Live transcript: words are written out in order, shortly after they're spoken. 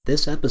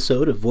This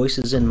episode of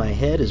Voices in My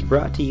Head is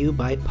brought to you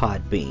by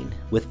Podbean.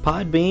 With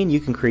Podbean,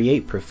 you can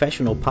create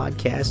professional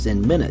podcasts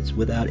in minutes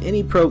without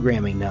any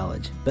programming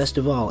knowledge. Best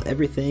of all,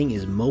 everything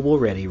is mobile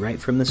ready right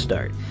from the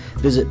start.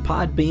 Visit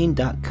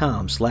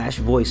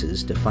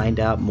podbean.com/voices to find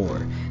out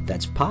more.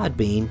 That's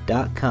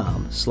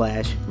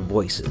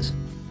podbean.com/voices.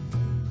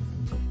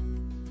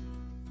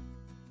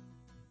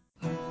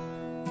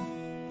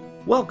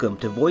 Welcome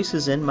to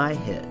Voices in My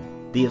Head,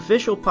 the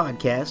official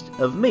podcast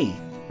of me,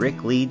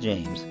 Rick Lee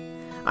James.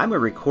 I'm a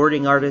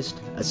recording artist,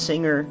 a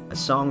singer, a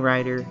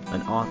songwriter,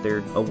 an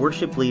author, a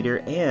worship leader,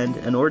 and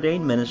an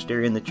ordained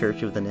minister in the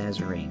Church of the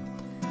Nazarene.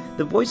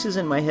 The Voices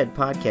in My Head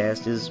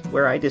podcast is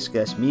where I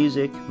discuss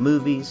music,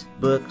 movies,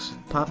 books,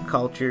 pop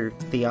culture,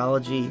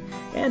 theology,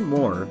 and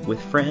more with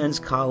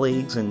friends,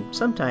 colleagues, and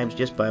sometimes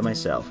just by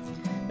myself.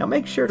 Now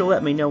make sure to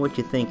let me know what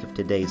you think of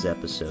today's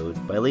episode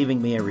by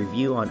leaving me a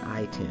review on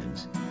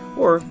iTunes,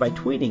 or by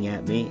tweeting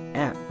at me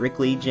at Rick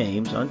Lee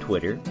James on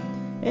Twitter.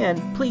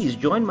 And please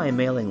join my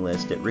mailing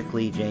list at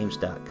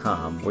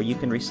rickleejames.com, where you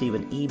can receive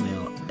an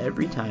email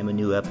every time a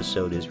new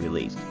episode is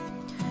released.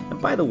 And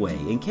by the way,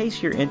 in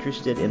case you're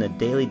interested in a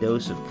daily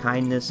dose of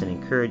kindness and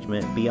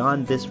encouragement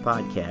beyond this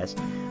podcast,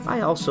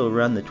 I also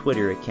run the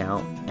Twitter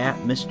account at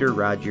Mr.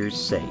 Rogers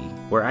Say,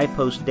 where I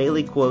post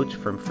daily quotes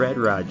from Fred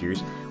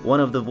Rogers,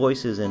 one of the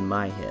voices in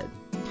my head.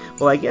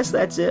 Well, I guess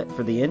that's it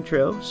for the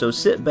intro, so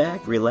sit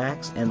back,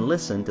 relax, and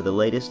listen to the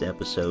latest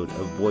episode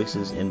of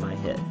Voices in My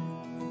Head.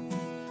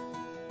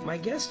 My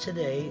guest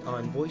today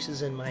on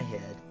Voices in My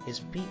Head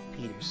is Pete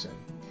Peterson.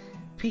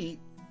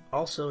 Pete,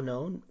 also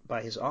known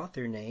by his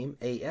author name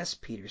A.S.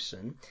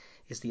 Peterson,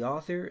 is the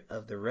author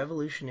of the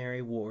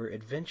Revolutionary War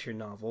adventure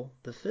novel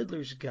The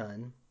Fiddler's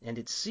Gun and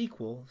its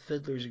sequel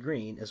Fiddler's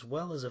Green, as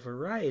well as a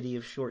variety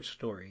of short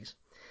stories.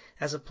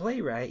 As a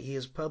playwright, he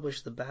has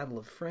published The Battle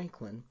of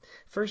Franklin,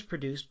 first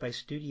produced by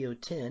Studio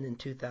 10 in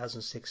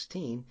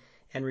 2016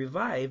 and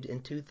revived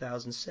in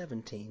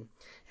 2017,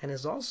 and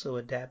has also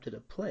adapted a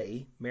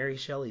play, Mary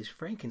Shelley's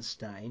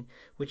Frankenstein,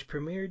 which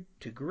premiered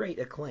to great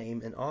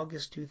acclaim in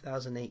August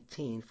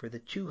 2018 for the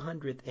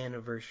 200th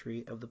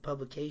anniversary of the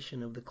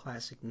publication of the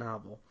classic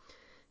novel.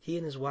 He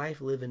and his wife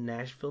live in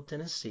Nashville,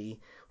 Tennessee,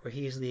 where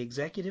he is the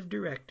executive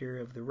director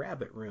of the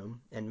Rabbit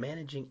Room and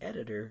managing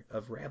editor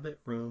of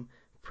Rabbit Room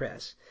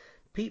Press.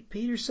 Pete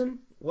Peterson,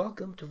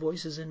 welcome to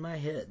Voices in My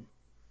Head.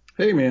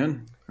 Hey,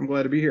 man. I'm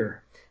glad to be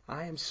here.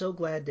 I am so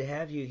glad to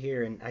have you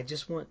here, and I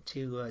just want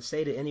to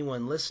say to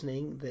anyone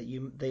listening that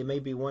they may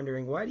be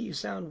wondering, why do you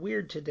sound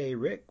weird today,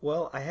 Rick?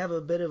 Well, I have a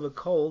bit of a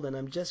cold, and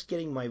I'm just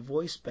getting my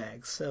voice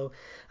back, so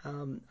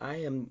I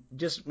am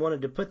just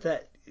wanted to put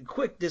that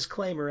quick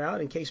disclaimer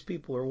out in case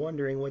people are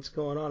wondering what's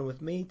going on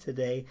with me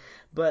today.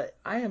 But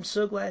I am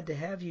so glad to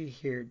have you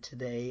here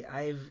today.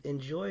 I've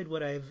enjoyed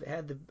what I've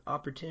had the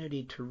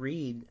opportunity to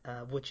read,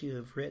 what you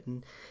have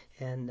written,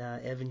 and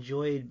I've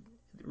enjoyed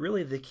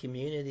really the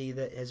community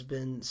that has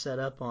been set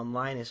up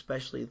online,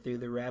 especially through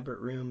the Rabbit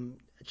Room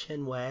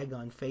Chinwag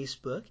on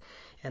Facebook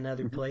and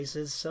other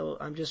places. So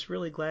I'm just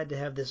really glad to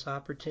have this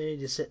opportunity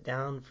to sit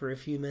down for a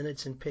few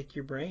minutes and pick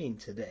your brain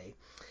today.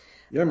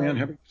 Yeah, man.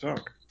 Happy to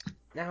talk.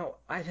 Now,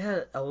 I've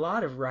had a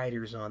lot of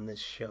writers on this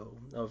show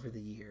over the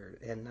year,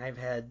 and I've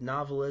had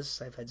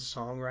novelists, I've had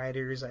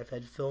songwriters, I've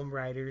had film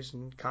writers,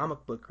 and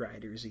comic book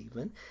writers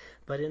even.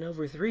 But in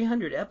over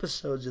 300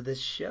 episodes of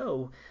this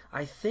show,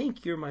 I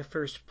think you're my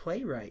first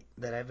playwright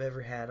that I've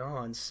ever had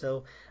on.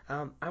 So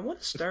I want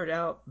to start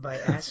out by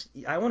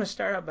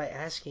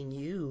asking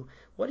you,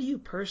 what do you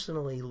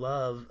personally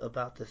love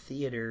about the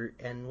theater,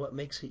 and what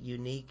makes it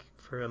unique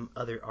from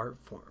other art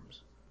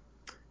forms?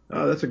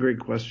 That's a great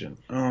question.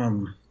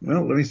 Well,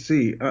 let me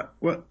see. I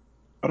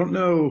don't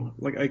know.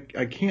 Like,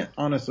 I can't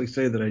honestly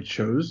say that I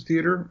chose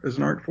theater as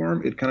an art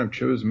form. It kind of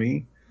chose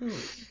me.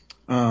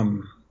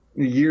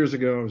 Years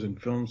ago, I was in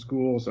film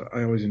school, so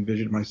I always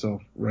envisioned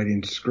myself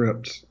writing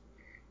scripts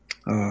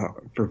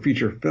for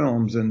feature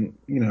films, and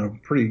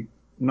pretty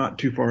not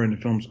too far into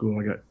film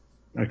school,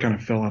 I kind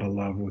of fell out of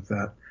love with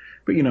that.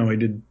 But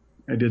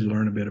I did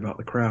learn a bit about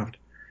the craft.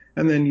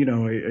 And then,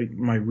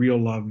 my real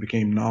love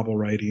became novel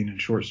writing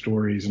and short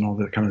stories and all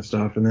that kind of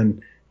stuff. And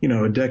then,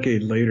 a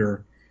decade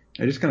later,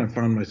 I just kind of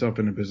found myself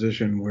in a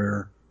position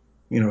where,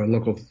 a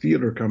local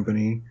theater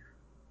company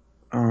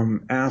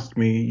asked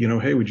me,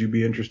 hey, would you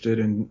be interested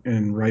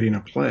in writing a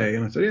play?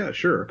 And I said, yeah,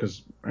 sure,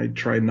 because I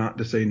try not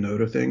to say no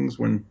to things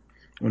when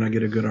I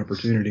get a good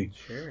opportunity.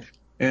 Sure.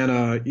 And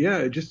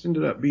it just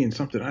ended up being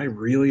something I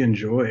really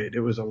enjoyed. It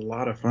was a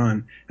lot of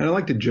fun, and I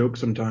like to joke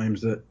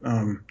sometimes that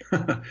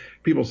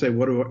people say,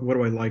 "What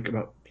do I like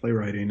about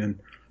playwriting?" And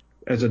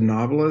as a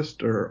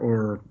novelist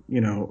or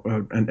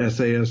an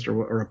essayist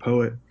or a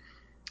poet,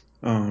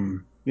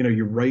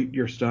 you write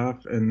your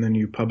stuff and then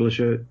you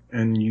publish it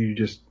and you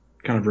just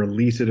kind of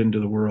release it into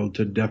the world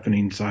to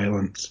deafening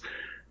silence,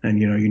 and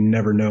you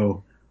never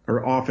know.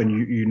 Or often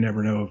you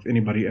never know if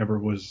anybody ever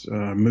was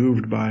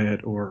moved by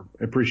it or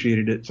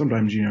appreciated it.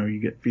 Sometimes, you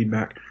get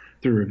feedback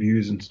through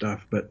reviews and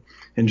stuff. But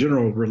in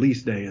general,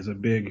 release day is a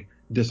big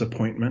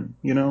disappointment.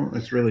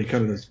 It's really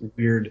kind of this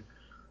weird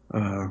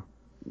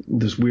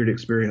this weird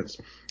experience.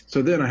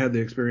 So then I had the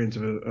experience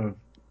of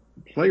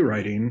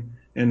playwriting,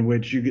 in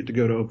which you get to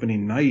go to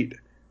opening night,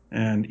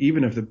 and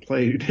even if the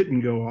play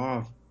didn't go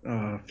off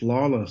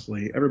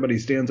flawlessly, everybody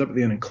stands up at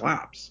the end and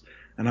claps.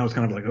 And I was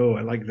kind of like, oh,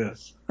 I like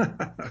this.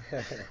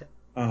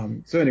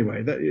 So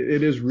anyway,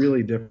 it is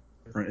really different.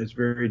 It's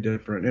very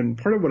different. And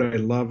part of what I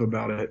love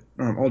about it,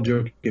 all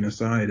joking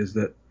aside, is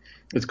that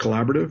it's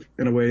collaborative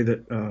in a way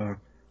that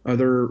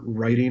other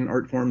writing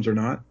art forms are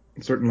not.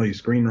 Certainly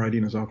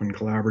screenwriting is often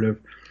collaborative,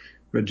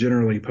 but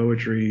generally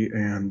poetry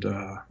and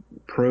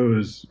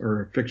prose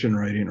or fiction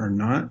writing are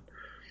not.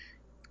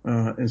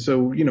 And so,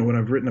 when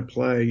I've written a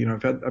play,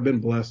 I've been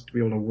blessed to be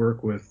able to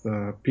work with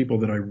people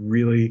that I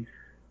really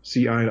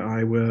see eye to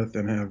eye with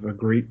and have a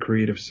great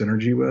creative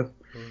synergy with.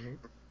 Mm-hmm.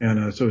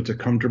 And so it's a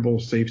comfortable,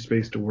 safe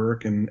space to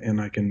work,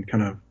 and I can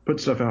kind of put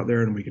stuff out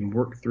there and we can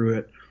work through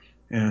it.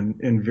 And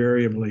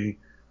invariably,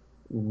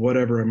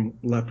 whatever I'm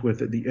left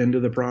with at the end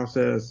of the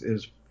process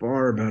is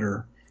far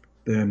better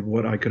than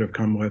what I could have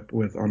come up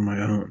with on my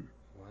own.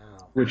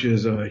 Wow. Which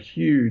is a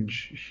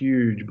huge,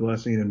 huge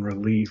blessing and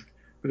relief.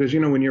 Because,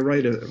 when you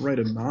write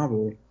a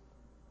novel,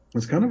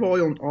 it's kind of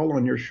all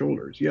on your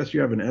shoulders. Yes, you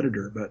have an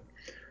editor, but,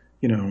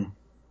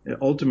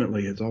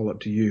 ultimately it's all up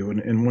to you.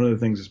 And one of the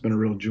things that's been a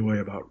real joy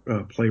about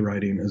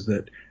playwriting is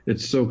that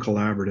it's so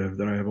collaborative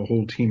that I have a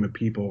whole team of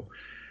people,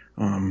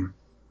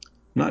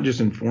 not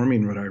just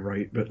informing what I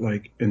write, but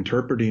like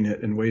interpreting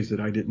it in ways that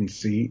I didn't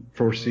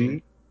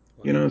foresee.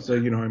 Wow. So,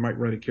 I might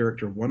write a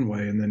character one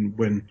way, and then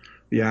when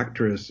the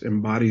actress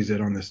embodies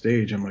it on the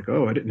stage, I'm like,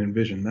 oh, I didn't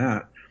envision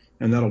that.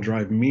 And that'll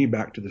drive me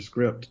back to the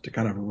script to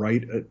kind of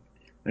write it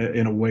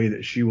in a way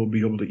that she will be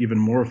able to even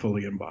more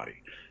fully embody.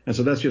 And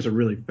so that's just a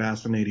really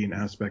fascinating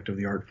aspect of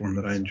the art form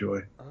that I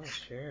enjoy. Oh,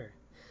 sure.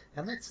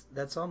 And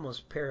that's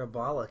almost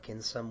parabolic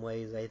in some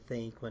ways, I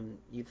think, when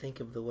you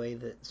think of the way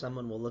that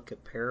someone will look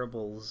at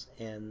parables,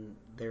 and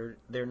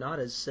they're not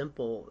as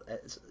simple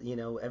as,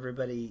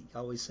 everybody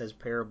always says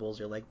parables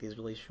are like these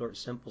really short,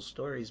 simple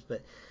stories,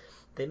 but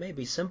they may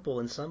be simple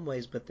in some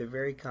ways, but they're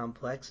very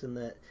complex in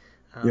that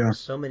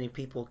so many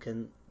people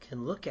can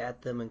look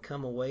at them and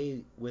come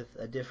away with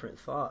a different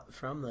thought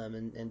from them,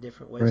 and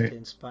different ways to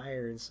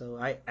inspire. And so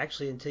I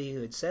actually, until you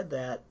had said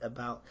that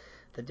about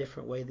the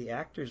different way the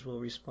actors will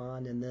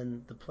respond, and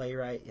then the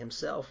playwright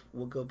himself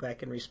will go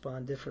back and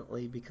respond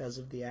differently because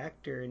of the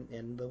actor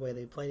and the way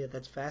they played it,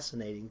 that's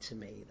fascinating to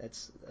me.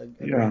 That's a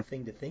great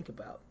thing to think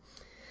about.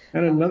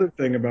 And another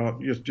thing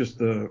about just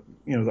the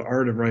the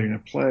art of writing a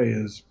play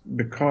is,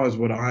 because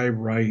what I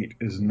write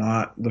is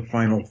not the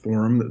final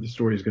form that the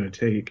story is going to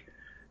take,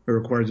 it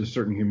requires a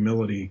certain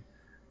humility.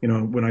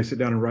 When I sit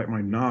down and write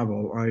my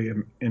novel, I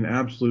am in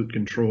absolute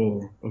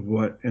control of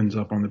what ends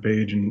up on the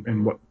page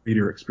and what the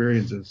reader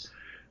experiences.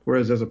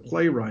 Whereas as a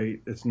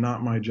playwright, it's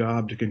not my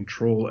job to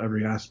control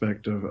every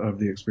aspect of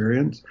the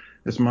experience.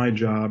 It's my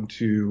job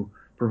to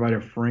provide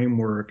a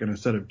framework and a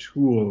set of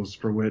tools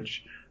for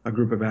which a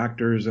group of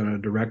actors and a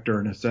director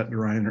and a set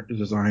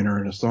designer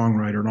and a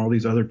songwriter and all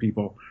these other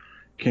people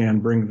can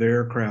bring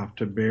their craft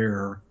to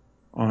bear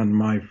on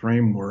my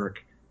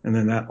framework, and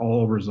then that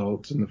all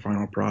results in the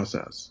final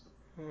process.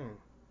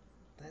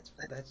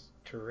 That's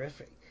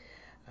terrific.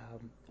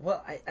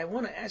 Well, I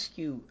want to ask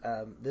you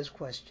this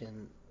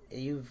question.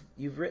 You've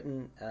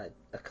written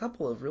a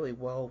couple of really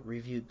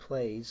well-reviewed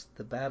plays,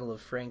 The Battle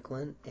of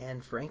Franklin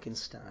and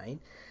Frankenstein.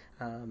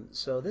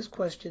 So this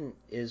question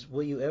is: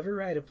 will you ever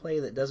write a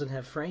play that doesn't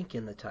have Frank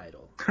in the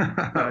title?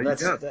 No,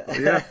 yes.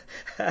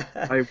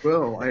 I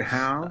will. I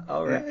have.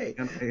 All right.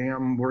 And I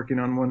am working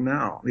on one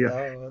now. Yeah.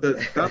 Oh.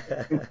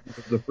 That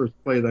was the first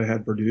play that I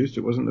had produced.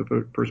 It wasn't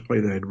the first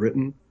play that I had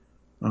written.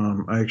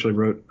 I actually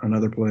wrote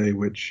another play,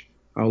 which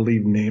I'll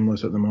leave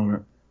nameless at the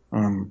moment,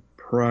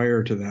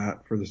 prior to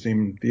that, for the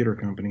same theater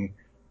company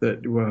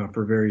that,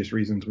 for various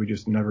reasons, we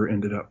just never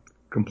ended up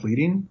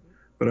completing.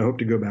 But I hope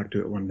to go back to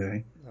it one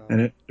day.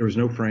 And there was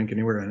no Frank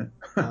anywhere in it.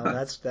 Oh,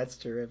 that's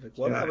terrific.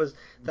 Well,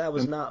 that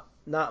was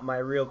not my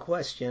real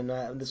question.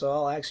 So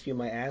I'll ask you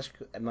my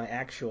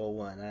actual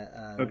one.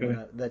 Okay.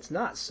 That's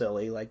not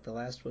silly like the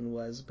last one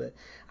was, but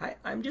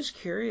I'm just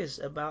curious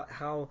about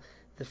how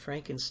the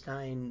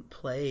Frankenstein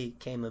play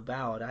came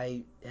about.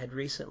 I had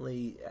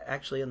recently,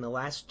 actually in the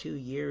last 2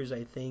 years,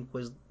 I think,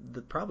 was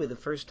probably the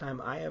first time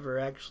I ever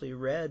actually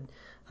read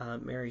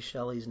Mary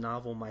Shelley's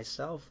novel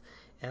myself.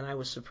 And I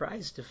was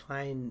surprised to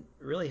find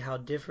really how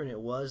different it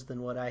was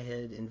than what I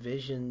had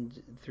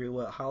envisioned through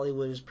what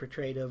Hollywood has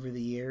portrayed over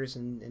the years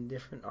and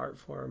different art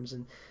forms,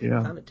 and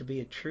found it to be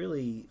a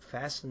truly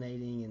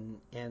fascinating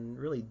and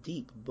really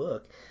deep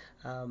book.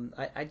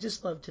 I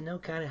just love to know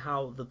kind of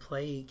how the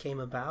play came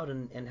about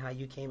and how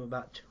you came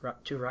about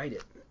to write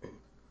it.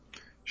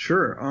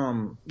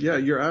 Sure. Yeah,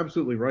 you're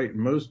absolutely right.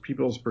 Most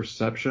people's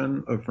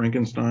perception of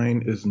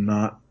Frankenstein is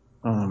not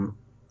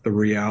the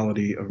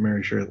reality of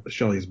Mary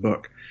Shelley's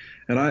book.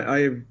 And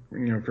I've,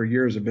 for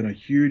years have been a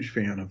huge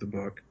fan of the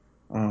book,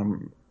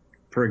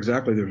 for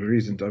exactly those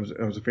reasons. I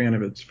was a fan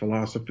of its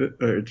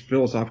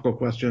philosophical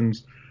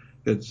questions,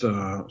 its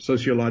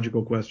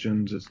sociological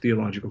questions, its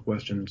theological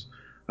questions.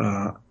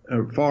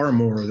 far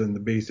more than the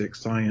basic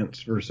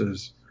science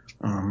versus,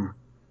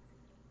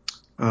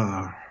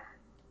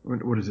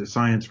 what is it?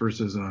 Science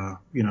versus,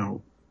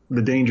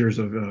 the dangers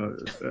of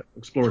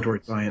exploratory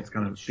science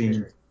kind of Sure.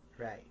 themes.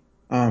 Right.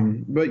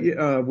 But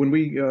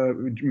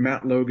when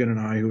Matt Logan and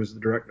I, who was the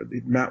director,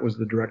 Matt was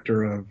the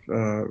director of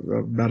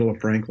Battle of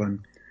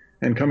Franklin,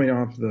 and coming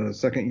off the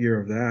second year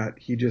of that,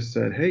 he just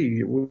said,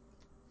 "Hey,"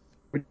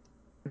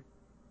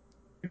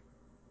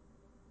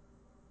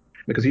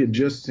 because he had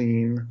just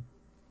seen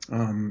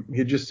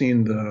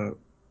the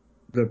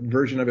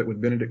version of it with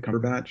Benedict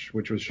Cumberbatch,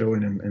 which was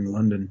showing in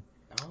London,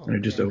 Oh, and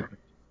it just okay. opened,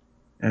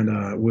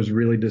 and was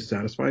really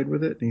dissatisfied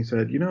with it. And he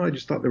said, I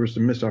just thought there were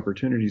some missed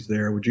opportunities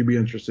there. Would you be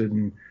interested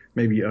in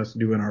maybe us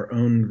doing our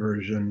own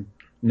version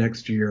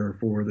next year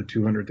for the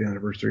 200th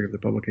anniversary of the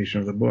publication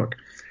of the book?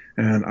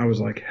 And I was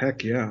like,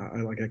 heck yeah.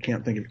 I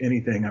can't think of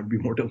anything I'd be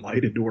more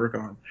delighted to work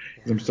on,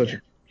 because I'm such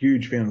a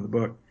huge fan of the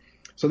book.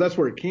 So that's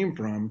where it came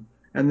from.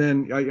 And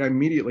then I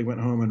immediately went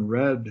home and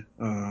read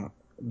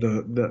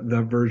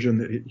the version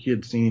that he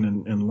had seen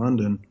in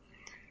London.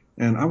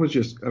 And I was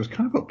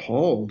kind of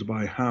appalled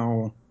by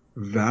how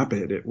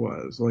vapid it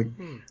was.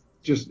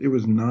 It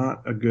was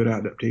not a good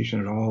adaptation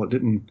at all. It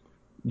didn't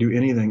do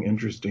anything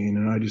interesting.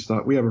 And I just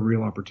thought, we have a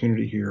real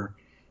opportunity here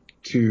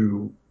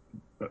to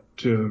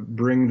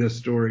bring this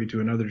story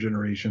to another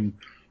generation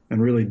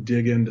and really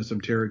dig into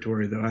some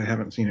territory that I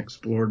haven't seen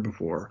explored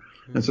before.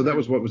 Mm-hmm. And so that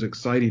was what was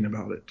exciting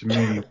about it to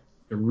me,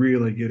 to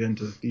really get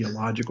into the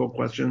theological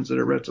questions that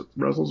it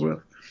wrestles with.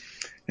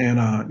 And,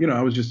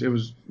 it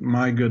was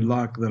my good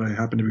luck that I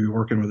happened to be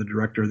working with a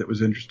director that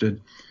was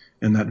interested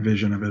in that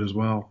vision of it as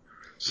well.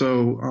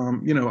 So,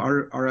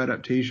 our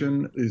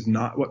adaptation is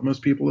not what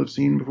most people have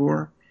seen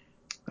before.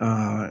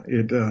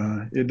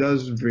 It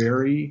does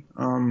vary,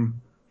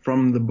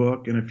 from the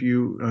book in a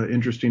few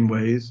interesting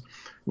ways.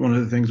 One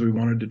of the things we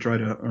wanted to try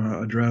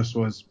to address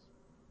was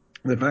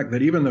the fact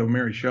that even though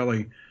Mary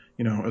Shelley,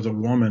 as a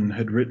woman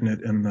had written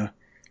it in the,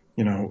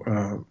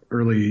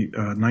 early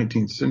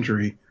 19th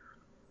century,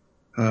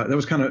 that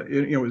was kind of,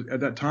 at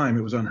that time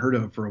it was unheard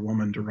of for a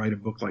woman to write a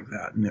book like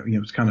that. And it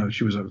was kind of,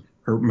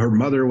 her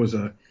mother was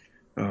a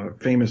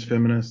famous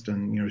feminist,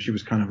 and, she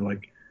was kind of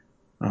like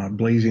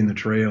blazing the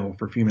trail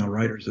for female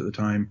writers at the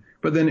time.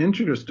 But then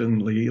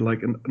interestingly,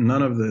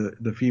 none of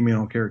the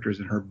female characters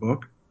in her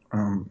book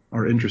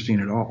are interesting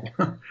at all.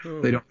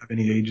 They don't have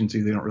any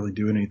agency. They don't really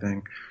do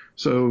anything.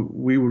 So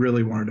we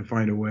really wanted to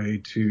find a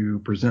way to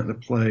present the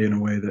play in a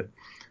way that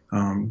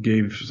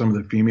gave some of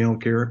the female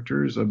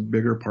characters a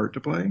bigger part to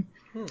play.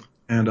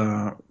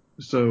 And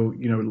so,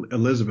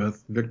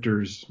 Elizabeth,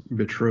 Victor's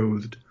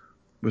betrothed,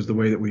 was the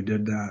way that we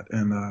did that.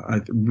 And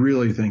I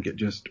really think it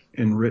just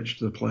enriched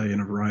the play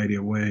in a variety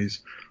of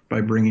ways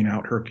by bringing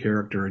out her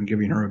character and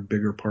giving her a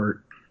bigger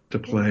part to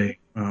play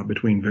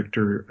between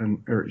Victor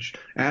or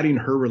adding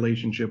her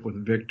relationship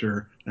with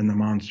Victor and the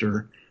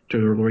monster to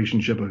the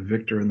relationship of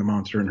Victor and the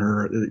monster and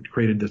her. It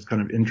created this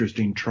kind of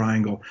interesting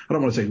triangle. I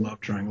don't want to say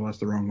love triangle, that's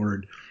the wrong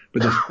word,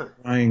 but this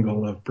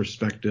triangle of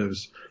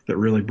perspectives that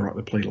really brought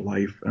the play to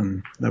life.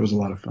 And that was a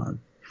lot of fun.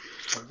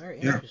 Well, very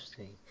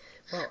interesting.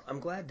 Well, I'm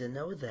glad to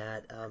know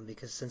that,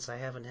 because since I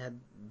haven't had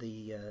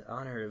the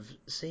honor of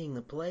seeing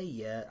the play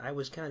yet, I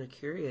was kind of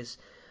curious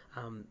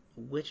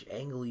which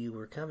angle you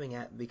were coming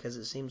at, because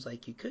it seems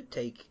like you could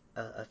take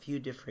a few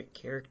different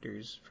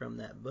characters from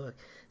that book.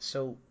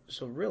 So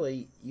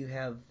really, you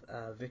have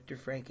Victor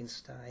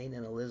Frankenstein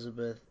and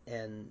Elizabeth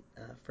and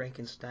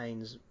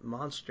Frankenstein's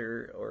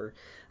monster, or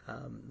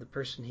the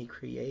person he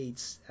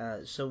creates.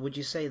 So would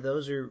you say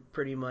those are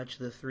pretty much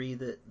the three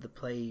that the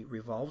play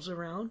revolves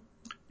around?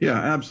 Yeah,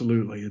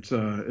 absolutely.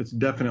 It's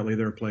definitely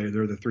their play.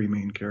 They're the three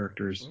main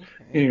characters.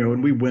 Okay.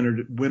 And we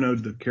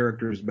winnowed the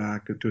characters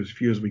back to as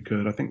few as we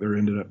could. I think there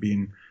ended up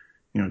being,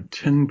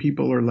 10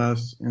 people or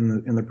less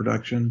in the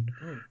production.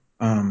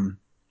 And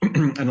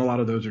a lot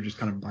of those are just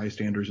kind of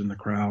bystanders in the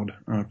crowd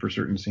for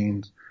certain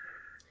scenes.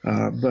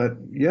 But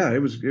yeah,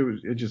 it was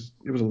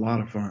a lot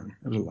of fun.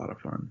 It was a lot of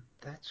fun.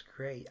 That's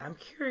great. I'm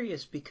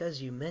curious,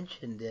 because you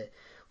mentioned it.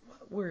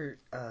 What were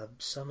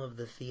some of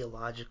the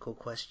theological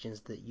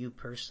questions that you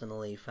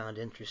personally found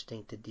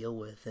interesting to deal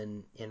with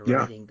in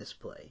writing this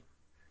play?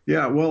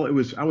 Yeah, well,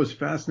 I was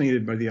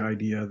fascinated by the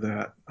idea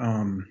that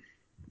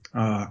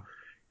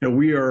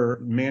we are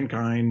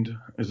mankind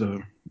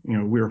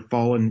we are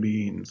fallen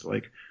beings.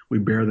 Like, we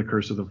bear the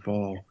curse of the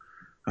fall.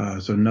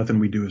 So nothing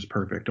we do is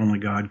perfect. Only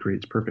God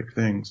creates perfect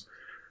things.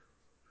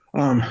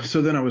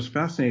 So then I was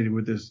fascinated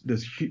with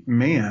this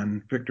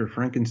man, Victor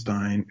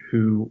Frankenstein,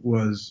 who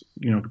was,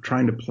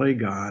 trying to play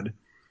God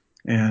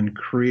and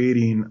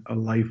creating a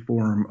life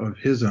form of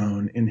his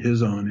own in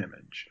his own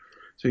image.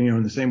 So,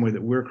 in the same way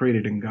that we're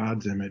created in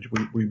God's image,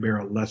 we bear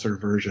a lesser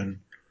version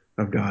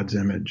of God's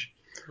image,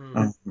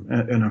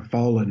 and a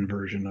fallen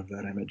version of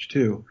that image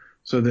too.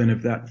 So then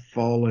if that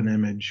fallen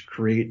image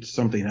creates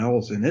something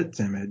else in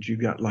its image,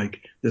 you've got like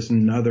this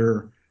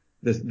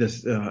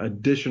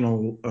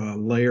additional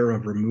layer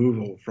of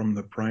removal from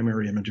the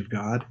primary image of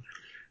God.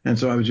 And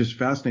so I was just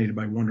fascinated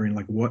by wondering,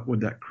 like, what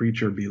would that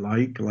creature be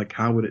like? Like,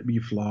 how would it be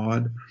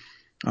flawed?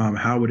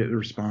 How would it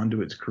respond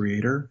to its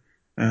creator?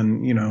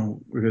 And,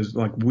 because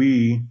like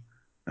we're,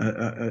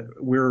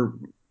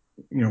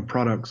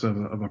 products of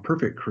a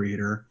perfect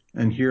creator.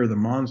 And here the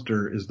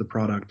monster is the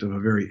product of a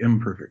very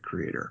imperfect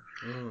creator.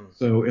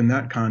 So in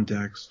that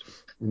context,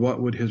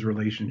 what would his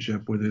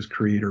relationship with his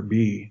creator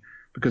be?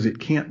 Because it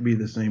can't be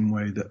the same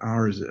way that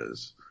ours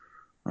is.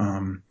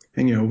 And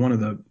one of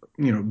the,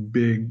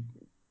 big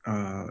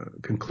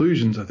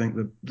conclusions I think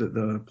that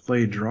the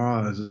play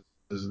draws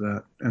is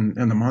that, and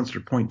the monster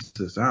points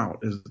this out,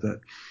 is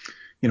that,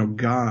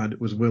 God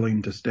was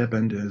willing to step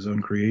into his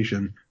own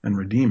creation and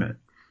redeem it.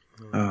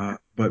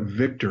 But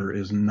Victor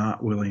is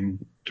not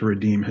willing to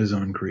redeem his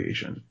own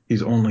creation.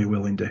 He's only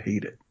willing to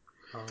hate it.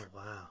 Oh,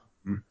 wow.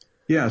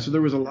 Yeah, so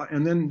there was a lot.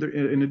 And then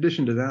in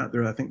addition to that,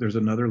 I think there's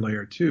another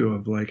layer too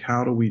of like,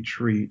 how do we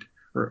treat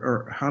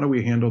or how do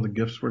we handle the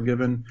gifts we're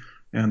given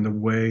and the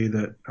way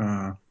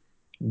that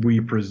we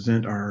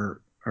present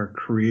our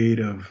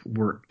creative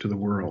work to the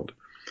world.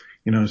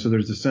 So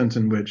there's a sense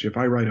in which if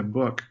I write a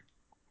book,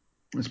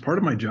 it's part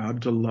of my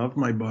job to love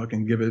my book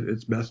and give it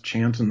its best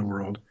chance in the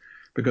world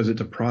because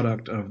it's a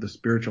product of the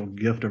spiritual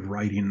gift of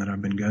writing that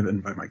I've been given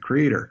by my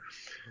creator.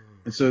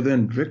 And so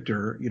then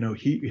Victor,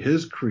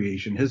 his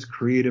creation, his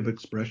creative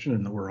expression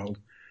in the world,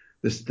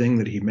 this thing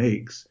that he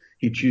makes,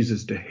 he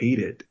chooses to hate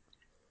it.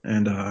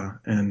 And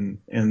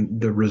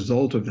the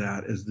result of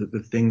that is that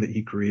the thing that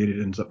he created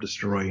ends up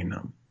destroying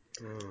him.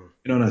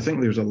 And I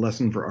think there's a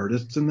lesson for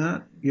artists in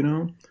that,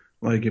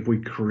 like if we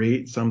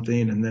create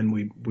something and then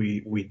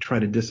we try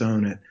to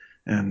disown it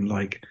and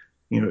like,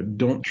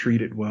 don't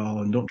treat it well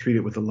and don't treat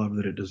it with the love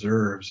that it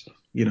deserves,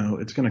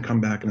 it's going to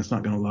come back and it's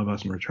not going to love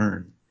us in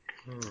return.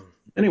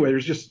 Anyway,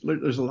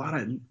 there's a lot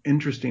of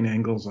interesting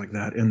angles like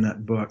that in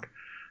that book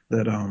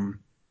that,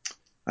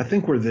 I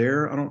think were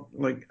there.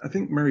 I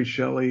think Mary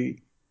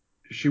Shelley,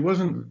 she was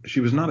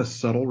not a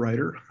subtle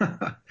writer.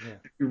 Yeah.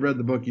 If you read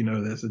the book,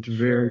 this. It's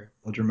very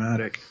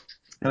dramatic.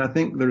 And I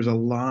think there are a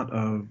lot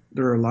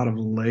of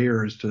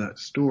layers to that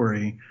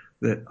story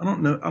that I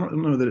don't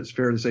know that it's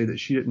fair to say that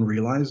she didn't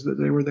realize that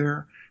they were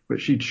there,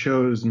 but she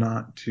chose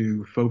not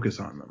to focus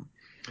on them.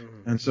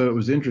 And so it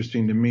was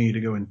interesting to me to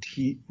go and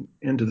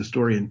into the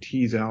story and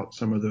tease out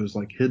some of those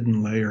like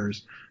hidden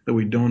layers that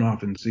we don't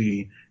often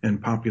see in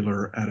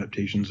popular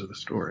adaptations of the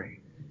story.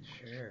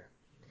 Sure.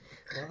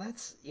 Well,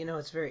 that's,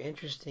 it's very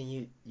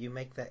interesting you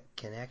make that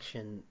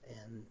connection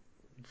and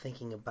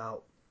thinking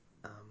about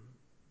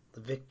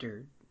the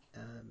Victor,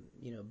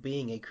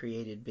 being a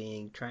created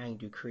being, trying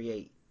to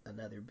create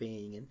another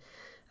being.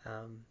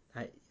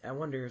 And I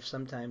wonder if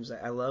sometimes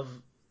I love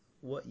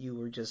what you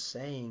were just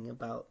saying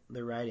about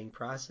the writing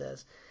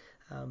process.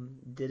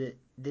 Did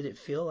it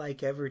feel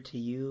like ever to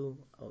you,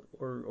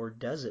 or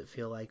does it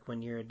feel like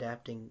when you're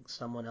adapting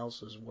someone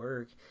else's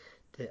work,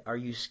 are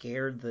you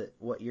scared that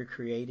what you're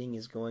creating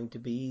is going to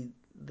be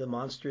the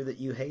monster that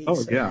you hate,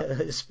 so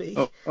to speak?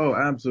 Oh,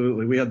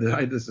 absolutely. I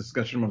had this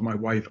discussion with my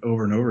wife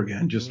over and over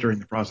again just during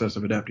the process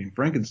of adapting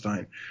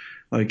Frankenstein.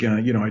 Like,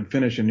 I'd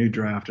finish a new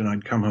draft and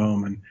I'd come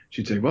home and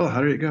she'd say, well,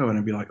 how did it go? And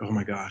I'd be like, oh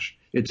my gosh,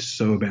 it's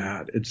so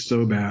bad. It's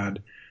so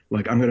bad.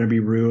 Like, I'm going to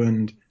be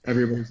ruined.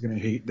 Everybody's going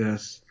to hate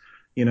this,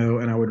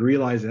 and I would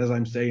realize as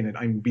I'm saying it,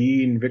 I'm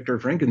being Victor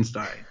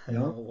Frankenstein.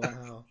 Oh,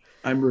 wow.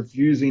 I'm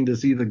refusing to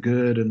see the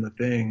good in the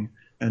thing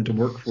and to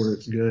work for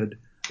its good.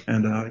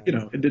 And,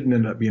 it didn't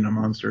end up being a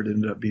monster. It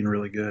ended up being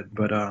really good.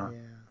 But,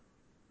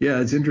 yeah,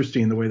 it's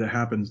interesting the way that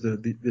happens.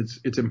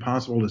 It's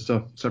impossible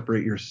to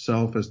separate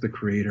yourself as the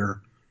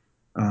creator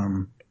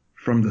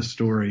from the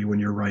story when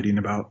you're writing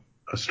about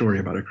a story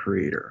about a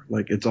creator.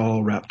 Like it's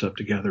all wrapped up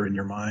together in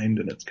your mind,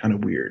 and it's kind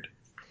of weird.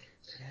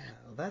 Yeah,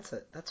 well,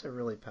 that's a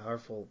really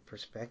powerful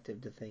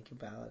perspective to think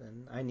about,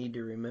 and I need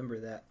to remember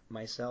that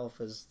myself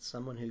as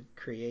someone who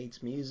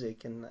creates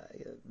music. And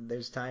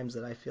there's times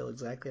that I feel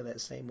exactly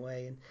that same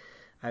way, and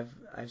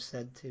I've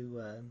said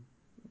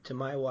to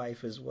my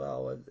wife as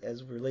well,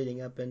 as we're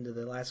leading up into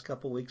the last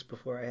couple weeks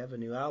before I have a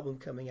new album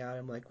coming out,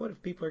 I'm like, what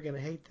if people are going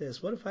to hate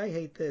this? What if I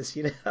hate this?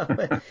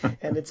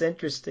 And it's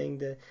interesting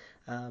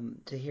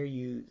to hear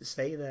you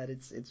say that.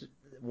 It's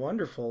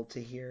wonderful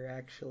to hear,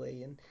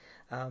 actually. And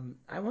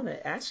I want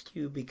to ask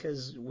you,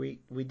 because we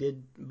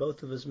did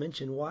both of us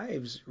mention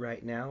wives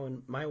right now,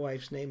 and my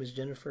wife's name is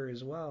Jennifer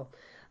as well.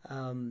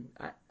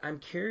 I'm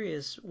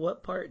curious,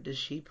 what part does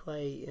she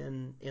play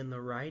in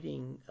the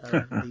writing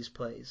of these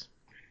plays?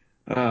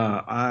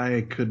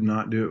 I could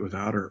not do it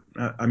without her.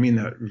 I mean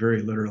that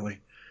very literally.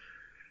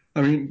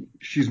 I mean,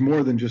 she's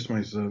more than just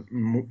my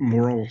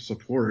moral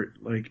support.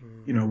 Like,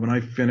 when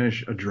I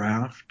finish a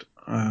draft,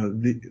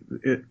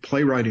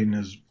 playwriting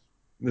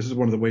this is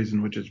one of the ways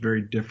in which it's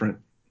very different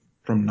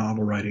from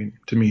novel writing,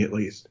 to me at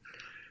least,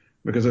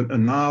 because a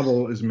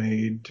novel is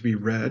made to be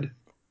read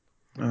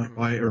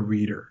by a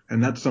reader,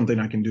 and that's something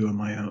I can do on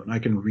my own. I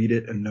can read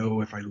it and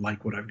know if I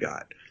like what I've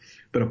got.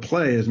 But a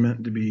play is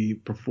meant to be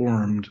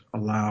performed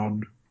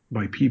aloud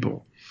by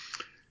people.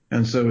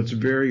 And so it's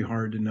very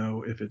hard to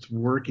know if it's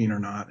working or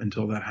not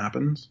until that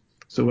happens.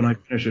 So when I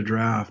finish a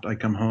draft, I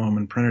come home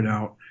and print it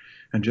out,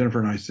 and Jennifer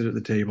and I sit at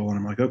the table, and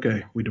I'm like,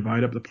 okay, we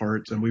divide up the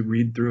parts and we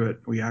read through it,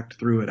 we act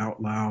through it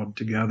out loud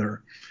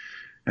together.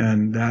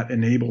 And that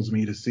enables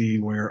me to see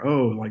where,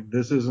 oh, like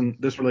this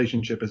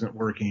relationship isn't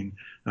working.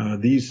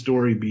 These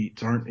story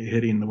beats aren't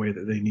hitting the way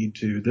that they need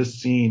to. This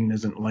scene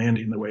isn't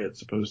landing the way it's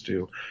supposed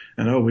to.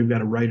 And oh, we've got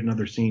to write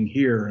another scene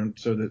here. And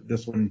so that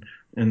this one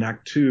in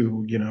act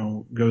 2,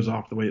 goes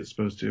off the way it's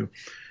supposed to.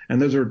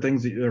 And those are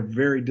things that are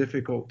very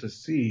difficult to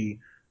see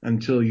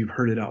until you've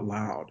heard it out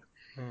loud.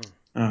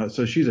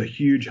 So she's a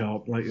huge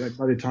help. Like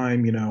by the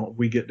time,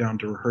 we get down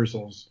to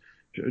rehearsals,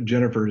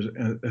 Jennifer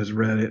has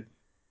read it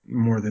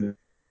more than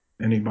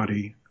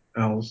anybody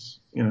else,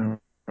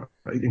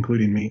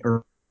 including me,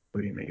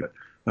 but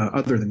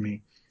other than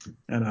me.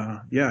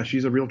 And yeah,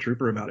 she's a real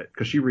trooper about it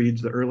because she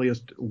reads the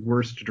earliest,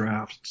 worst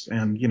drafts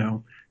and,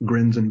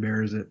 grins and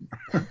bears it.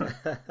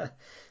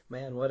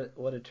 Man,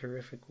 what a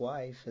terrific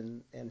wife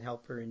and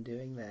helper in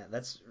doing that.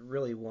 That's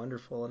really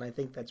wonderful, and I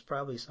think that's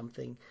probably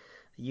something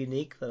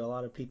unique that a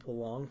lot of people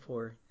long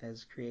for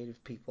as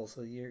creative people.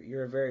 So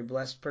you're a very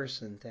blessed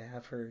person to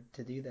have her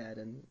to do that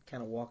and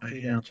kind of walk I through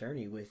am. that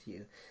journey with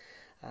you.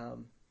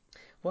 Um,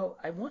 well,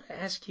 I want to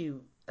ask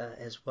you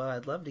as well.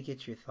 I'd love to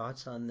get your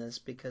thoughts on this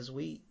because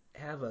we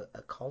have a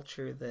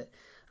culture that,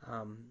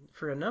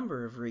 for a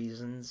number of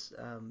reasons,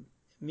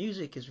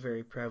 music is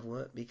very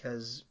prevalent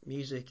because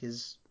music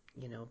is,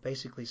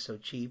 basically so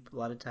cheap. A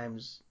lot of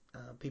times,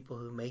 people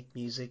who make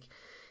music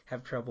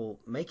have trouble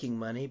making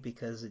money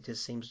because it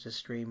just seems to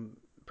stream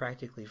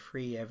practically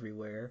free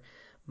everywhere.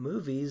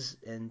 Movies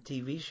and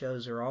TV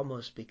shows are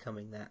almost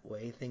becoming that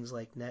way. Things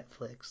like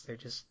Netflix, they're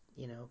just,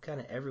 kind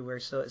of everywhere.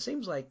 So it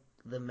seems like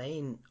the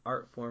main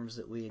art forms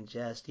that we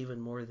ingest, even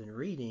more than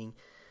reading,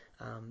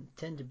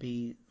 tend to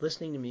be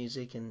listening to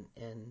music and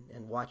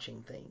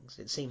watching things.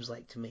 It seems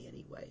like to me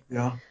anyway.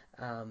 Yeah.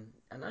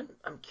 And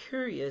I'm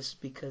curious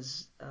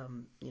because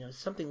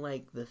something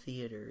like the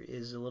theater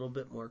is a little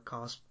bit more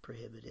cost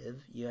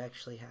prohibitive. You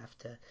actually have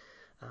to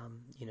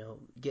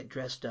get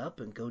dressed up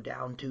and go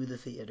down to the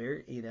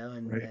theater,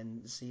 Right.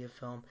 and see a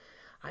film.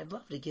 I'd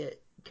love to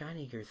get kind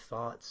of your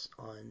thoughts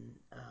on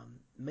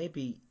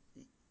maybe,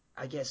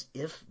 I guess,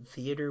 if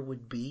theater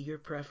would be your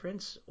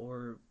preference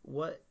or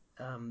what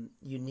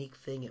unique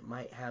thing it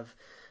might have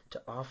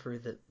to offer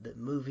that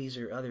movies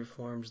or other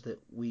forms that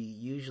we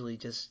usually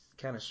just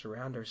kind of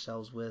surround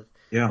ourselves with,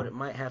 Yeah. what it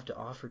might have to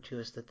offer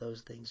to us that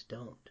those things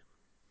don't.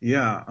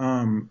 Yeah.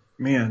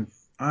 Man,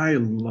 I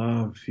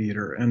love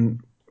theater.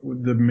 And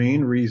the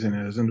main reason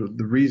is, and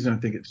the reason I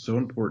think it's so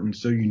important,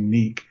 so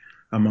unique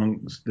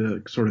amongst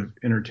the sort of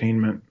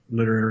entertainment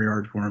literary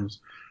art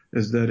forms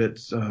is that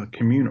it's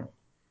communal.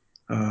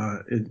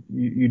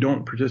 You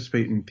don't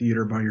participate in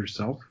theater by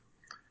yourself.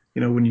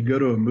 When you go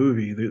to a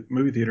movie, the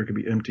movie theater could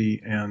be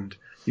empty and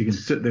you can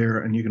sit there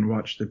and you can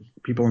watch the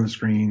people on the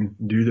screen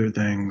do their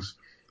things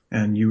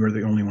and you are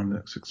the only one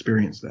that's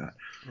experienced that.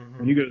 Mm-hmm.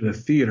 When you go to the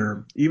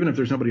theater, even if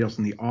there's nobody else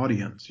in the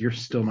audience, you're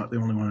still not the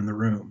only one in the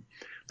room.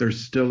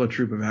 There's still a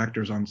troupe of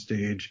actors on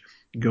stage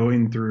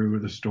going through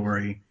the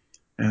story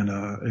and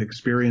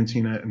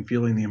experiencing it and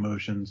feeling the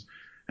emotions.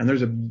 And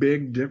there's a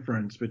big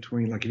difference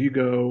between, like, if you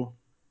go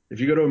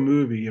to a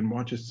movie and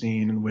watch a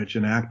scene in which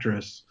an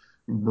actress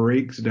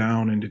breaks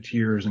down into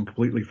tears and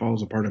completely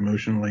falls apart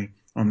emotionally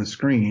on the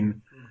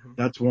screen, Mm-hmm.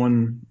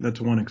 that's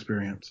one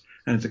experience.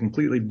 And it's a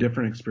completely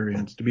different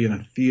experience to be in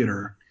a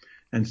theater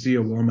and see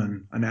a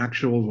woman, an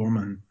actual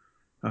woman,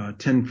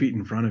 10 feet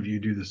in front of you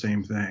do the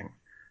same thing.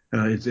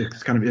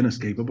 It's kind of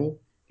inescapable.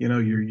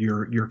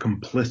 You're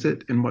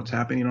complicit in what's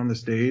happening on the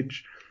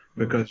stage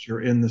because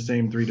you're in the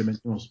same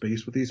three-dimensional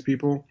space with these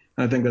people.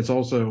 And I think that's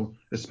also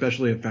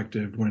especially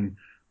effective when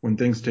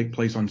things take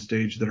place on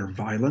stage that are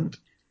violent.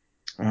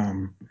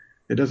 Um,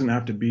 it doesn't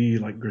have to be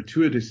like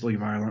gratuitously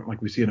violent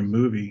like we see in a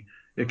movie.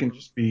 It can Mm-hmm.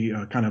 just be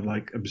kind of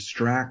like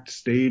abstract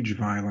stage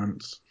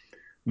violence.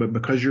 But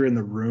because you're in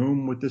the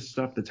room with this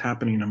stuff that's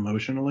happening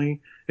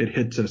emotionally, it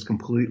hits us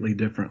completely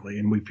differently.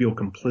 And we feel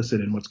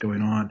complicit in what's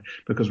going on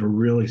because we're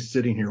really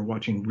sitting here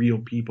watching real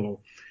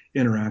people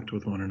interact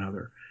with one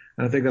another.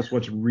 And I think that's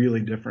what's really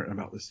different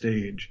about the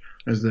stage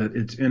is that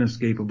it's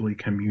inescapably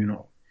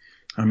communal.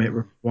 It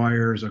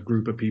requires a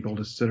group of people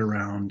to sit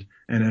around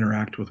and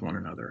interact with one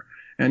another.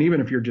 And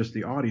even if you're just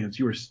the audience,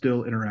 you are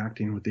still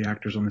interacting with the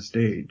actors on the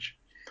stage.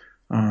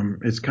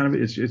 It's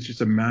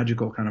just a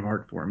magical kind of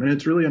art form. And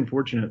it's really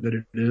unfortunate that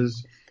it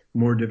is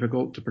more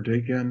difficult to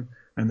partake in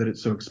and that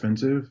it's so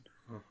expensive.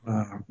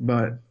 Mm-hmm.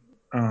 But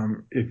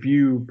if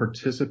you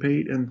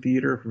participate in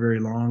theater for very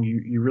long,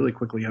 you really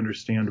quickly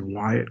understand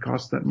why it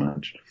costs that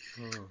much.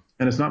 Mm-hmm.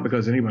 And it's not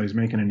because anybody's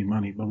making any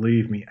money.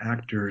 Believe me,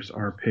 actors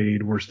are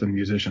paid worse than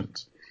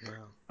musicians.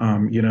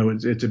 Wow.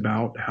 It's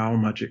about how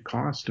much it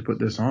costs to put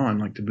this on,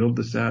 like to build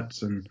the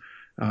sets and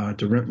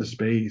to rent the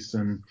space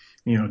and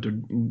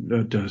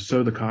to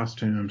sew the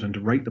costumes and to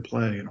write the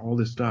play and all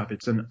this stuff.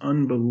 It's an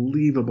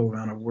unbelievable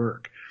amount of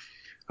work.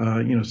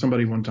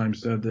 Somebody one time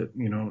said that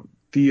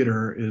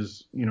theater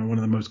is one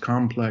of the most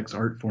complex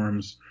art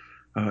forms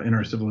in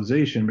our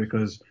civilization,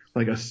 because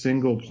like a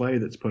single play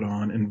that's put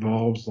on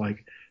involves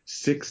like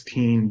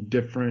 16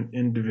 different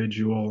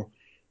individual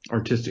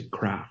artistic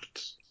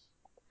crafts.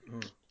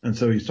 And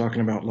so he's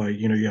talking about, like,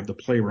 you have the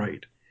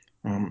playwright,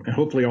 and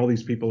hopefully all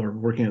these people are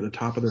working at the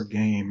top of their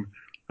game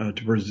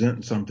to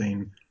present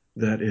something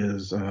that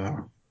is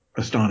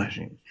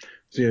astonishing.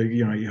 So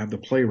you have the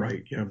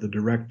playwright, you have the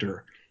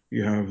director,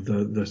 you have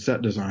the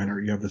set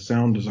designer, you have the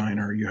sound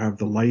designer, you have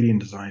the lighting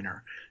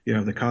designer, you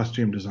have the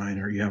costume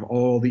designer, you have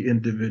all the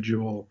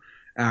individual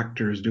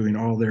actors doing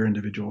all their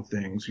individual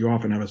things. You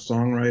often have a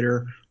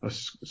songwriter,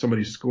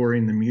 somebody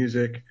scoring the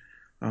music.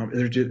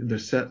 The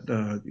set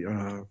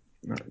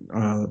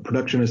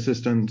production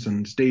assistants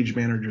and stage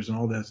managers and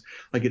all this.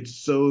 Like, it's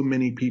so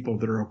many people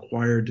that are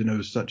required to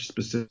know such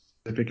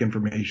specific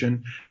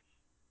information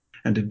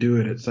and to do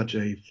it at such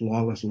a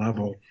flawless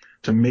level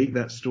to make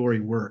that story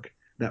work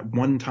that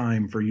one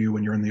time for you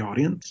when you're in the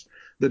audience,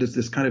 that it's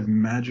this kind of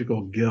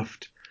magical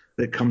gift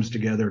that comes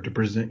together to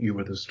present you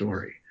with a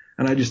story.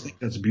 And I just think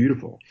that's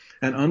beautiful.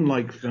 And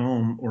unlike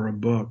film or a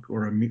book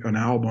or an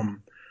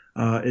album,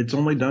 it's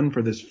only done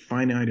for this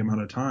finite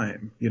amount of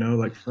time.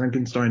 Like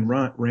Frankenstein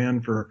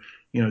ran for,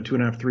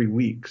 2.5, 3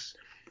 weeks.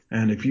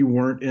 And if you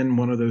weren't in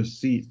one of those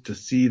seats to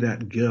see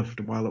that gift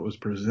while it was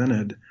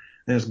presented,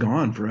 then it's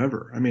gone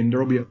forever. I mean,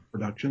 there'll be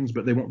productions,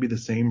 but they won't be the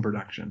same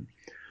production.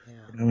 Yeah.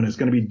 And it's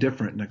going to be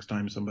different next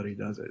time somebody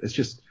does it.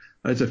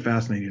 It's a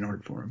fascinating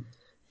art form.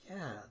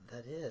 Yeah,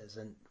 that is.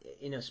 And,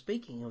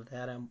 speaking of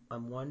that,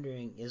 I'm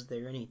wondering, is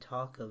there any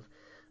talk of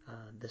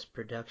this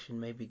production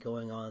maybe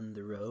going on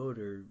the road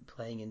or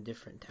playing in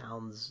different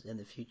towns in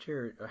the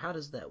future, or how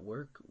does that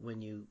work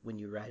when you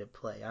write a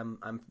play? I'm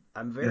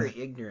very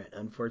ignorant,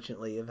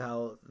 unfortunately, of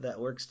how that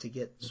works to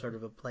get sort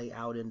of a play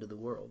out into the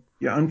world.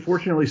 Yeah,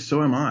 unfortunately,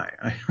 so am I.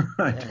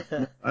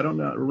 I don't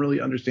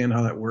really understand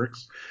how that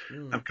works.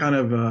 I'm kind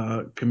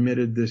of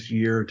committed this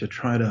year to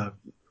try to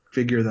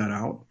figure that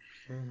out,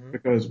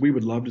 because we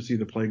would love to see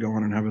the play go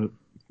on and have a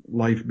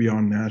life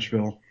beyond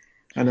Nashville.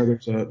 I know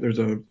there's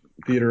a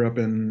theater up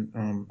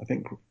in I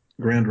think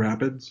Grand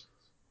Rapids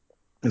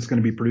that's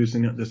going to be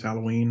producing it this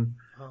Halloween.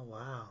 Oh,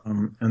 wow.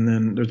 And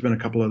then there's been a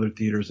couple other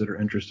theaters that are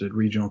interested,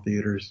 regional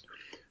theaters.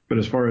 But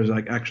as far as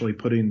like actually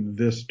putting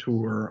this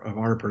tour of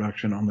our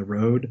production on the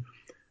road,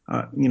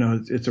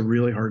 it's a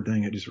really hard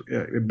thing.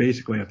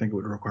 Basically, I think it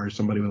would require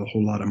somebody with a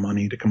whole lot of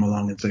money to come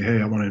along and say,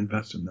 hey, I want to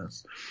invest in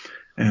this.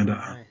 And,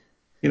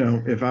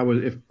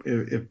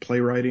 if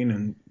playwriting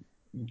and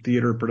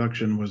theater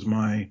production was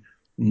my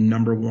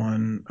number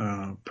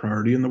one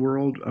priority in the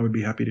world, I would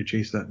be happy to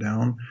chase that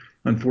down.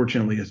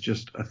 Unfortunately, it's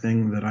just a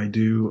thing that I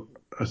do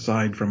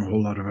aside from a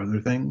whole lot of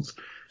other things.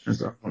 And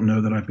so I don't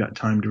know that I've got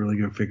time to really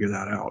go figure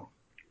that out,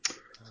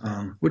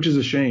 which is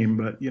a shame.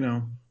 But,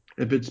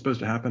 if it's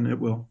supposed to happen, it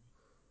will.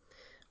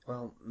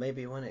 Well,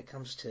 maybe when it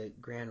comes to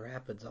Grand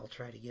Rapids, I'll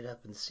try to get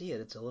up and see it.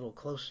 It's a little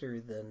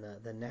closer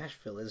than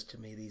Nashville is to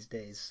me these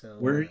days. So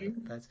where are you?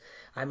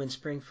 I'm in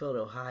Springfield,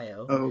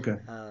 Ohio. Oh, okay.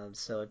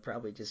 So it'd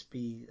probably just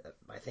be,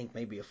 I think,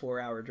 maybe a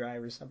 4-hour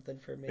drive or something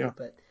for me. Yeah.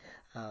 But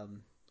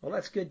well,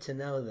 that's good to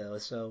know, though.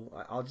 So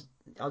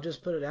I'll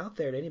just put it out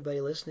there to anybody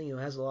listening who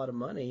has a lot of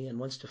money and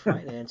wants to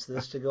finance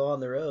this to go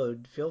on the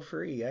road. Feel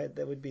free.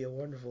 That would be a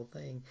wonderful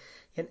thing.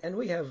 And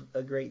we have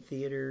a great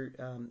theater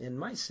in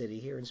my city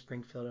here in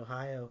Springfield,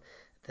 Ohio.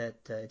 That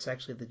it's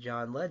actually the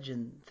John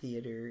Legend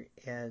Theater,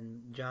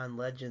 and John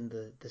Legend,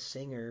 the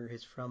singer,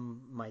 is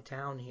from my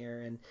town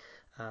here, and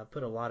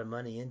put a lot of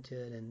money into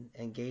it,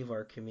 and gave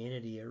our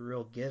community a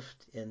real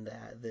gift in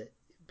that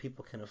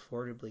people can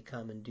affordably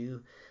come and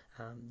do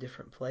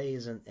different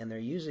plays, and they're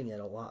using it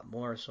a lot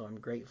more. So I'm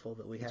grateful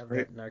that we have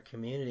that in our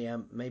community.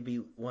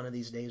 Maybe one of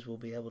these days we'll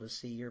be able to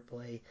see your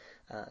play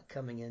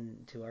coming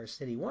into our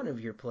city. One of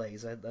your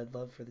plays. I'd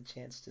love for the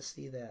chance to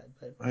see that.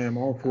 But I am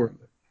all for it.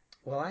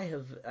 Well,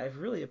 I've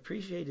really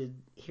appreciated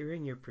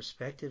hearing your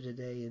perspective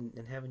today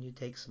and having you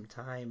take some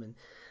time. And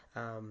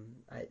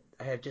I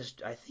have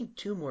just, I think,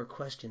 2 more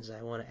questions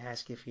I want to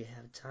ask if you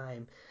have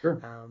time. Sure.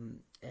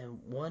 And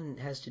one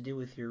has to do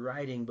with your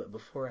writing, but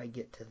before I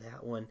get to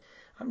that one,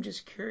 I'm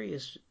just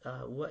curious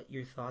what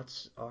your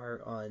thoughts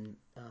are on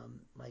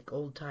like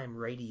old-time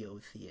radio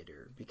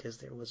theater, because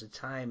there was a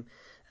time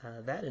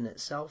that in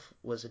itself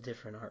was a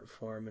different art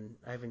form, and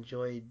I've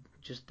enjoyed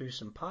just through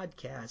some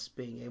podcasts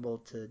being able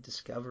to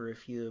discover a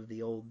few of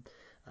the old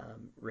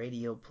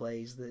radio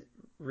plays that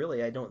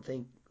really I don't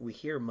think we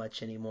hear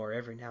much anymore.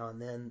 Every now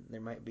and then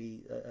there might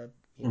be a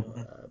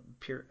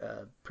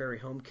Prairie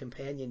Home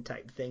Companion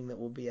type thing that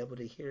we'll be able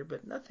to hear,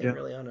 but nothing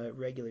really on a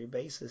regular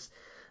basis.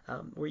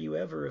 Were you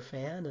ever a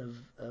fan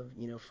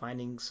of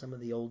finding some of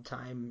the old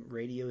time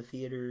radio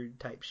theater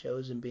type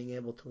shows and being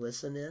able to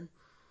listen in?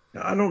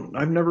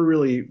 I've never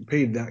really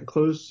paid that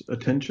close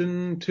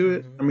attention to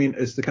it. I mean,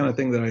 it's the kind of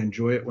thing that I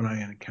enjoy it when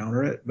I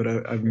encounter it, but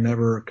I've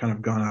never kind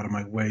of gone out of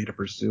my way to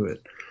pursue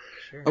it.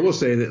 Sure. I will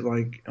say that,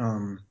 like,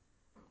 when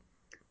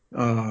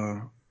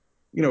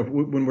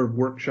we're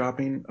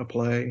workshopping a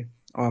play,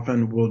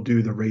 often we'll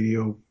do the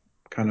radio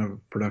kind of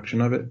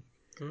production of it.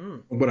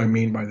 What I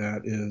mean by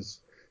that is,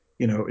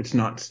 it's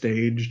not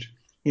staged.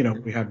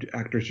 We have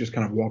actors just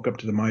kind of walk up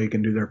to the mic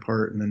and do their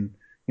part and then,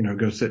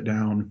 go sit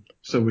down.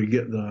 So we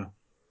get the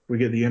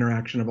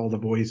interaction of all the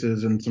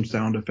voices and some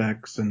sound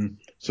effects and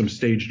some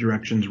stage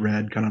directions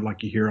read, kind of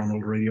like you hear on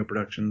old radio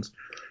productions.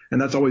 And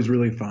that's always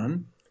really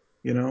fun,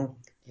 you know?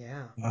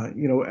 Yeah.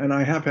 And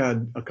I have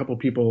had a couple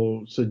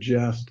people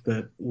suggest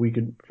that we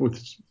could,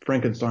 with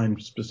Frankenstein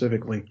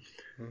specifically,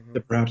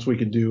 that perhaps we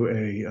could do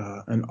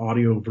an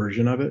audio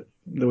version of it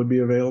that would be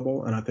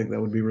available. And I think that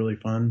would be really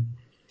fun.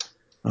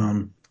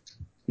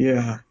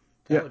 Yeah.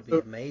 That would be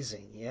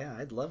amazing. Yeah,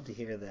 I'd love to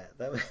hear that.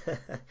 That would Yeah,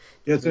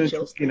 gives it's me an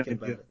chills interesting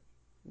thinking idea. about it.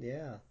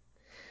 Yeah.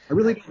 I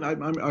really don't.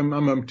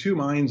 I'm of two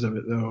minds of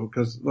it though,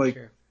 because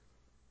Sure.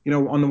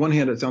 on the one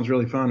hand it sounds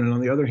really fun, and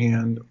on the other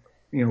hand,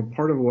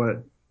 part of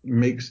what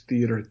makes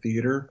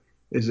theater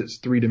is its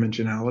three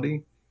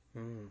dimensionality.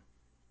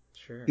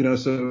 Sure.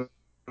 So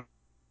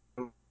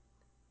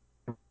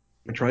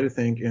I try to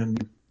think in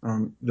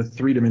the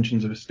three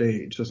dimensions of a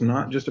stage. So it's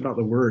not just about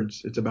the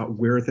words; it's about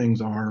where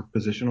things are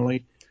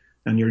positionally,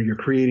 and you're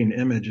creating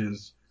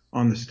images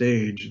on the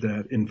stage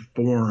that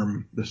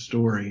inform the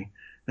story.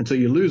 And so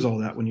you lose all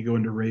that when you go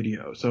into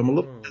radio. So I'm a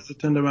little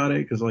hesitant about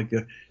it because,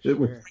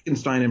 with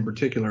Frankenstein in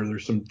particular,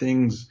 there's some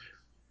things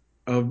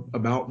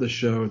about the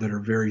show that are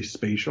very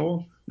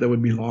spatial that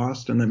would be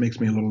lost, and that makes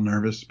me a little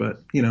nervous.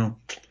 But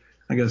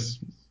I guess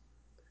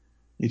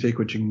you take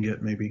what you can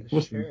get. Maybe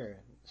we'll see.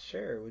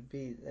 Sure. It would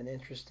be an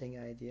interesting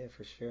idea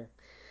for sure.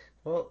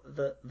 Well,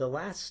 the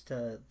last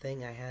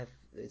thing I have,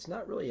 it's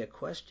not really a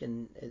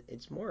question.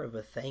 It's more of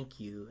a thank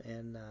you.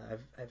 And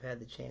I've had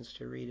the chance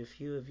to read a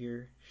few of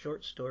your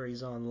short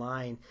stories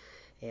online,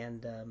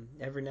 and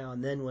every now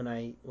and then when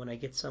I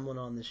get someone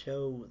on the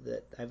show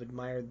that I've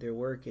admired their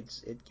work,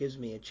 it gives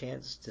me a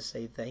chance to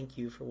say thank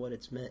you for what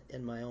it's meant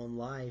in my own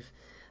life.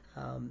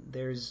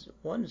 There's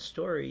one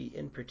story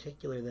in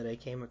particular that I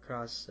came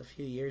across a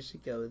few years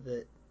ago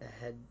that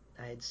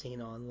I had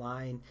seen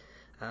online,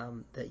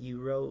 that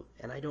you wrote,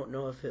 and I don't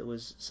know if it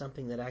was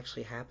something that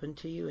actually happened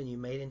to you and you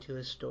made into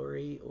a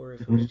story, or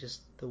if it was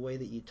just the way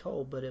that you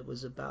told. But it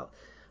was about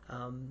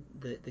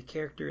the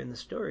character in the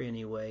story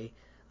anyway,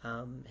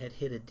 had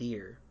hit a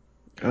deer,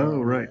 Oh,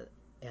 and right.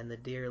 the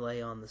deer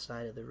lay on the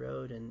side of the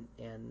road, and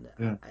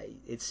Yeah.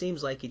 it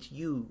seems like it's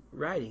you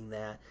writing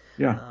that,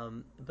 Yeah.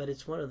 but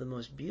it's one of the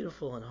most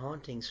beautiful and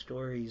haunting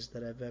stories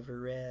that I've ever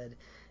read,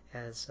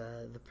 as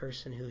the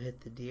person who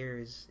hit the deer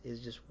is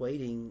just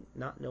waiting,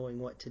 not knowing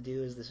what to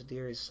do as this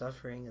deer is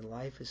suffering and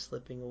life is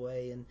slipping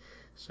away, and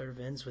sort of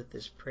ends with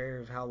this prayer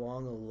of how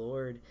long, O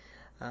Lord.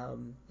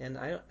 And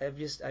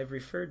I've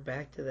referred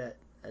back to that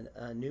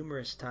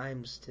numerous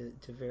times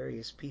to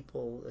various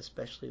people,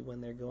 especially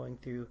when they're going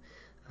through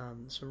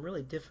some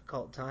really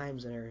difficult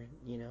times, and are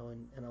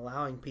and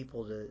allowing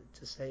people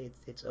to say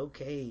it's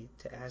okay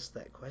to ask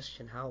that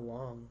question, how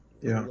long,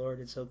 Yeah.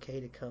 Lord. It's okay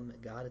to come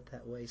at God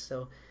that way.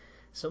 So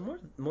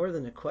more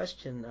than a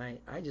question,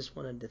 I just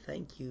wanted to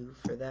thank you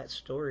for that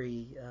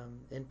story,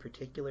 in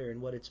particular,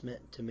 and what it's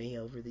meant to me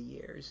over the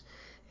years.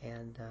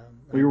 And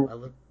I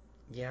look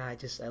yeah,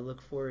 I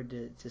look forward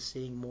to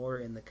seeing more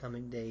in the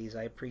coming days.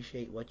 I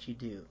appreciate what you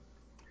do.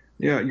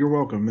 Yeah, you're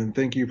welcome, and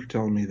thank you for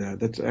telling me that.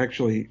 That's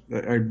actually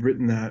I've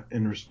written that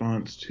in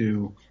response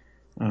to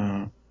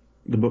uh,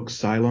 the book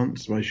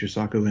Silence by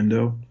Shusaku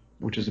Endo,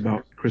 which is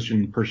about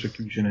Christian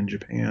persecution in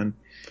Japan.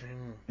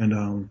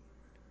 And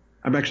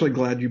I'm actually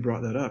glad you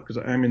brought that up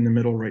because I'm in the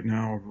middle right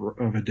now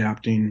of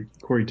adapting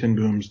Corey Ten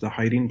Boom's The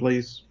Hiding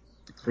Place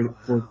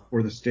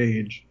for the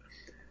stage.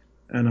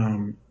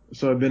 And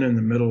so I've been in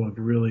the middle of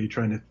really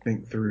trying to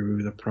think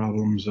through the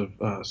problems of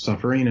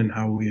suffering and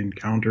how we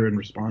encounter and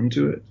respond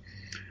to it.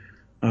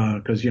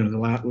 Because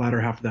the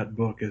latter half of that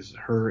book is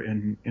her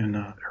and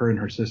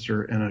her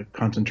sister in a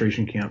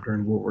concentration camp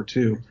during World War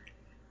II.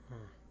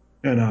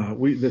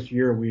 And this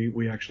year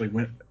we actually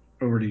went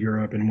over to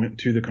Europe and went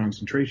to the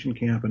concentration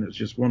camp, and it's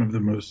just one of the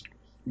most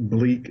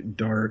bleak,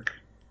 dark,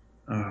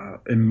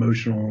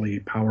 emotionally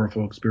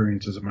powerful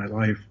experiences of my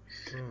life.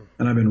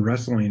 And I've been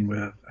wrestling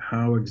with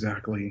how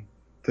exactly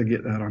to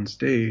get that on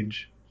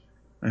stage,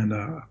 and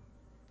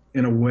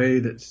in a way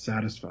that's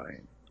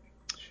satisfying.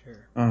 Sure.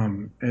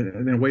 And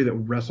in a way that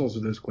wrestles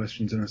with those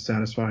questions in a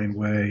satisfying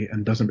way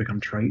and doesn't become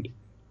trite.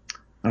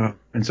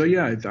 And so,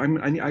 yeah,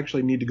 I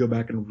actually need to go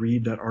back and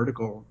read that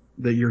article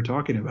that you're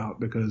talking about,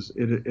 because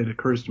it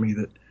occurs to me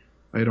that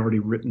I had already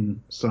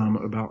written some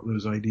about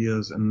those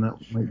ideas, and that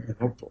might be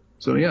helpful.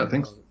 So, yeah,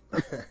 thanks.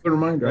 Good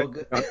reminder. Well,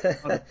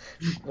 good.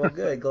 Well,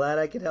 good. Glad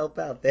I could help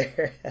out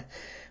there.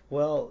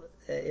 Well,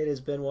 it has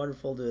been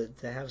wonderful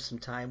to have some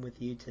time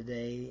with you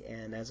today.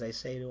 And as I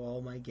say to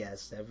all my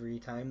guests every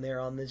time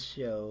they're on this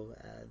show,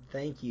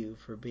 thank you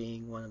for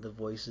being one of the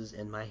voices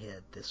in my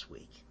head this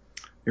week.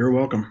 You're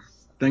welcome.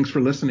 Thanks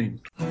for listening.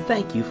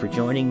 Thank you for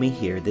joining me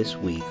here this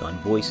week on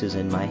Voices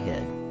in My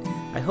Head.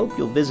 I hope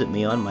you'll visit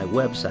me on my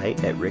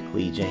website at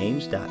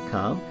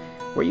rickleejames.com,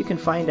 where you can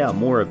find out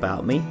more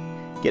about me,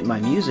 get my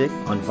music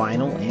on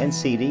vinyl and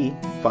CD,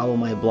 follow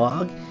my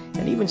blog,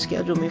 and even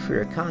schedule me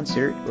for a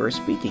concert or a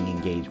speaking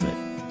engagement.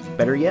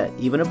 Better yet,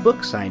 even a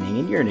book signing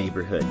in your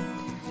neighborhood.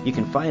 You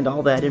can find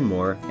all that and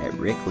more at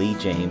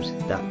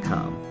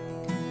rickleejames.com.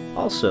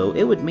 Also,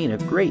 it would mean a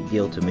great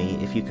deal to me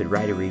if you could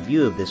write a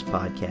review of this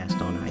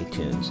podcast on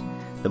iTunes.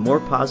 The more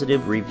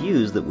positive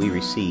reviews that we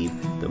receive,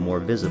 the more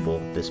visible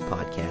this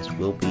podcast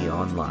will be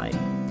online.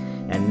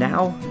 And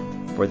now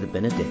for the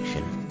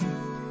benediction.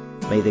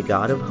 May the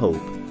God of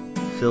hope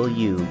fill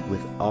you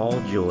with all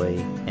joy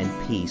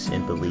and peace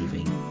in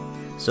believing,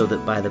 so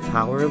that by the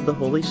power of the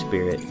Holy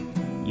Spirit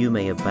you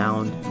may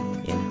abound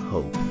in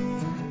hope.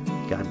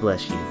 God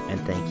bless you, and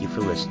thank you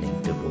for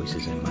listening to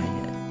Voices in My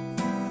Head.